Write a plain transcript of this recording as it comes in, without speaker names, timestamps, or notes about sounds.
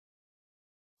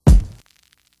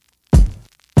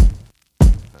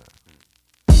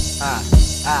Ah,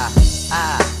 ah,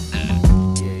 ah.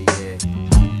 Yeah, yeah.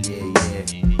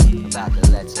 I'm about to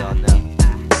let y'all know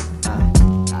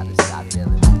how to stop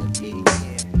dealing with the beat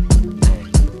again.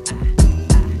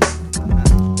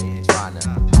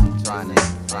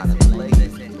 Trying to play.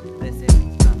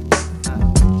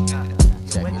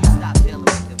 Check it out.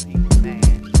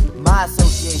 My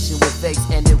association with fakes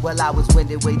ended while I was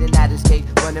winded, waiting at escape,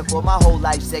 running for my whole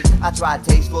life's sake. I tried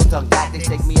tasteful tongue tactics,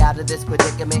 take me out of this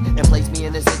predicament and place me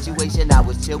in a situation I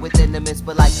was chill within the midst,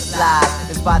 but like lies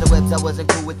and spider webs, I wasn't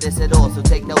cool with this at all. So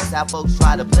take notes how folks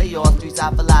try to play off street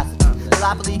side philosophy.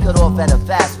 Sloppily cut off at a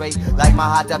fast rate, like my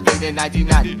hot dog date in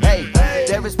 1990. Hey,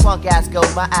 there is punk ass go,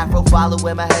 my afro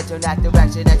following my head turn that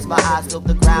direction. X my eyes scope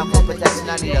the ground for protection.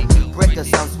 I need a brick or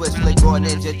some switch flick or a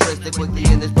ninja twist to quickly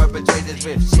in this perpetrator's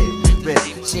rip shit.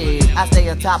 I stay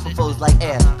on top of foes like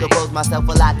air. Compose myself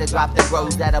a lot to drop the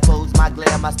roads that oppose my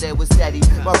glare. My stare was steady,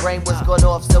 my brain was going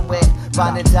off somewhere,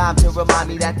 finding time to remind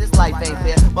me that this life ain't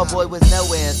fair. My boy was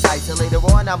nowhere in sight, so later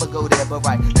on I'ma go there. But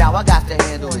right now I got to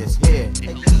handle this here.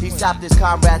 He stopped his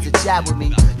comrades to chat with me.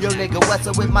 Yo nigga, what's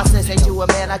up with my sis? Ain't you a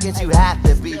man? I guess you have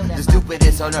to be the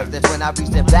stupidest on earth. That's when I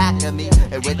reached the back of me,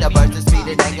 and with the burst of speed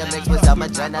and anger mixed with some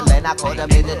adrenaline, I caught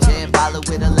him in the chin, followed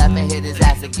with a left and hit his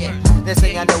ass again. This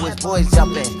thing I know is boys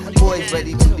jumping, boys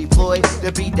ready to deploy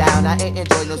the beat down. I ain't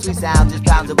enjoying no sweet sounds, just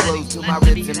pounds of blows to my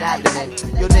ribs and abdomen.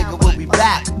 Yo nigga, we'll be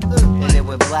back, and it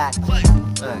went black.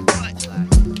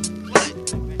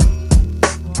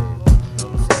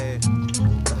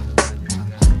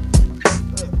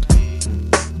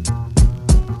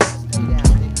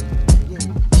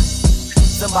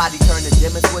 Somebody turn the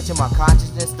dimmer switch in my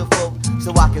consciousness to full,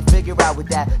 so I can figure out what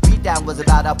that beatdown was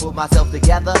about. I pulled myself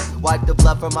together, wiped the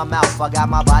blood from my mouth. I got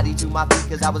my body to my feet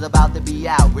cause I was about to be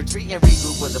out. Retreat and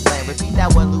regroup was the plan. Repeat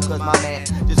that one loop cause my man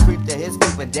just creeped to his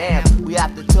group, and damn, we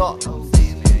have to talk.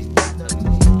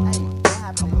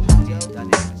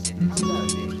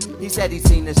 He said he'd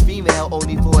seen this female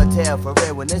only for a tale, for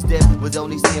real, when this dip was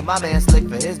only seeing my man slick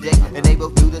for his dick. And they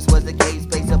both knew this was the case,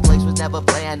 place of place was never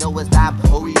planned. No, it's time,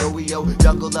 oh,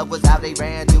 jungle love was how they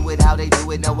ran. Do it how they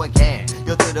do it, no one can.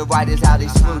 Yo, to the right is how they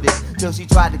screwed it, till she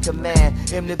tried to command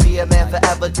him to be a man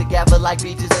forever together like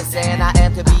beaches and sand. I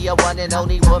am to be a one and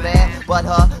only woman, but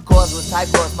her cause was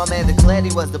type loss. My man declared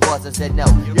he was the boss. I said no,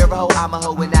 you're a hoe, I'm a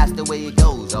hoe, and that's the way it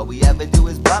goes. All we ever do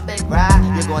is bump and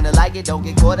grind. You're gonna like it, don't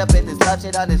get caught up in this love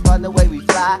shit on this run the way we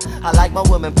fly. I like my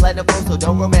women plentiful, so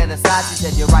don't romanticize. She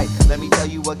said you're right, let me tell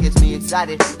you what gets me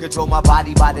excited. Control my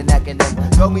body by the neck and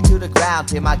then throw me to the ground.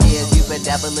 Tear my gears, you've been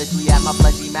devilishly at my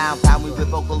fleshy mound. Pound me with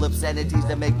vocal obscenities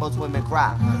that make most women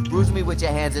cry. Bruise me with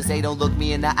your hands and say don't look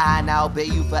me in the eye, and I'll obey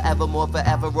you forevermore,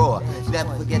 forever roar.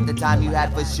 Never forget the time you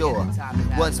had for sure.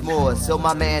 Once more, so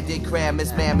my man did cram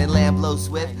Miss Ma'am and land blow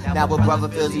swift. Now a brother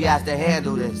feels he has to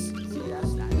handle this.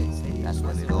 That's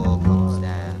what it all